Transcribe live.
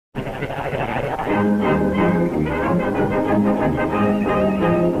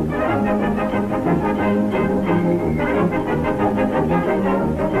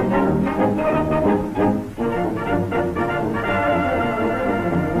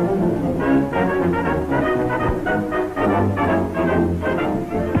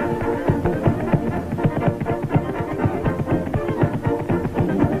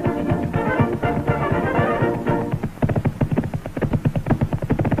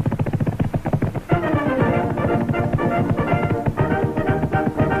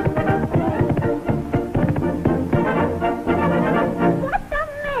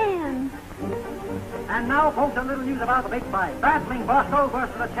About the big fight. Battling Bosko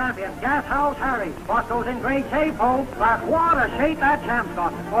versus the champion. Gas House Harry. Bosko's in great shape, folks, but what a shape that champ's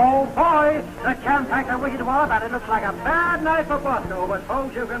got. Oh, boy, the champ packed a wicked wallop, and it looks like a bad night for Bosko, but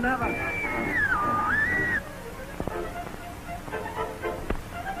folks, you can never...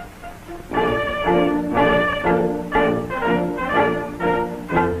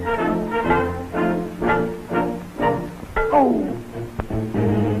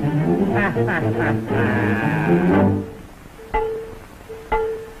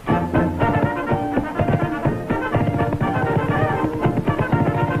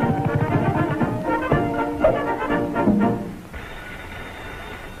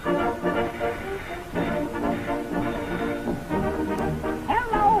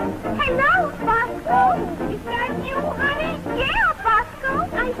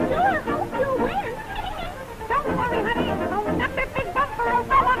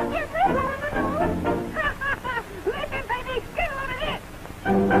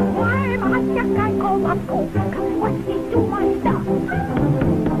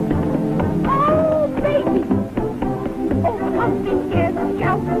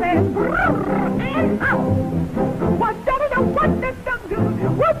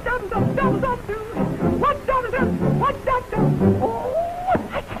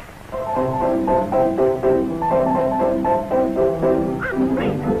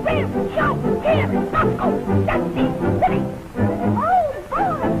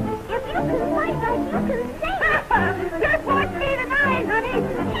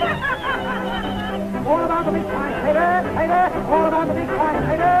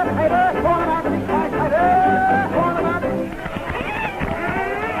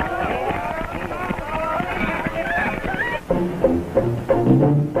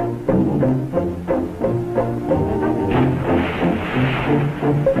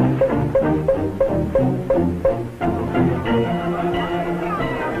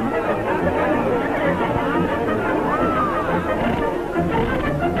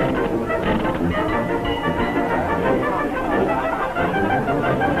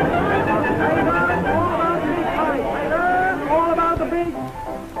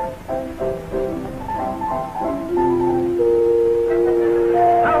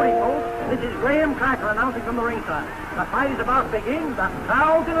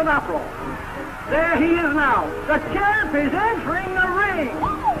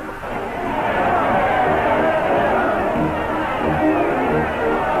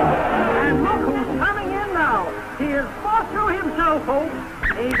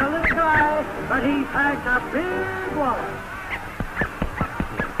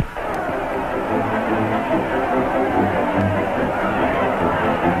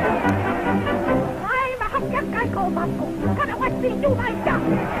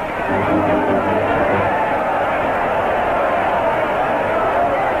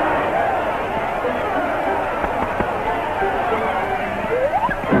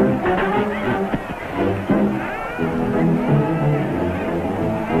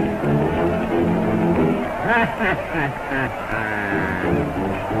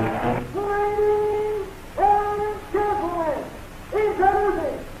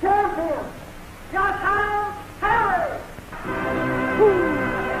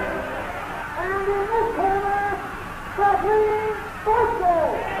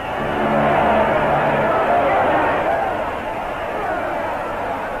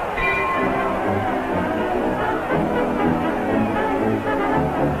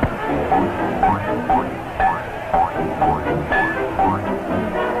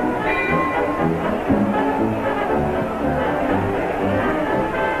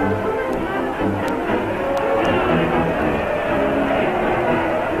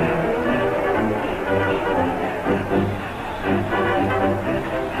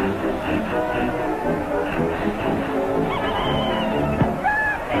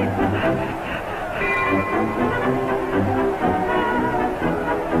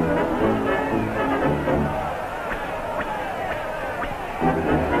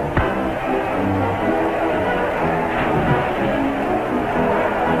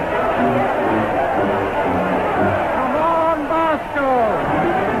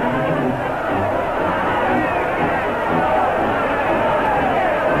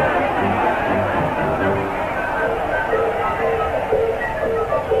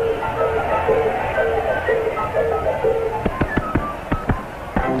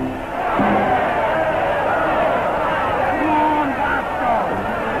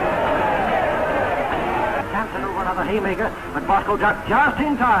 haymaker, but Bosko ducked just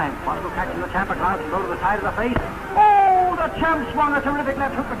in time. Bosko catches the champ across and blow to the side of the face. Oh, the champ swung a terrific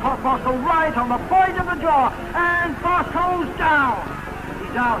left hook that caught Bosko right on the point of the jaw, and Bosko's down.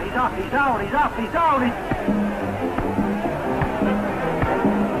 He's down, he's up, he's down, he's up, he's down.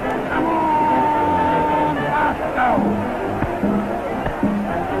 Come on, Bosko!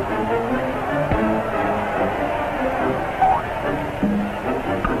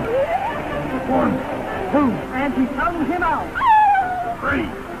 And he tongues him out. 3,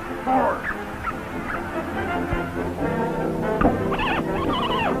 4.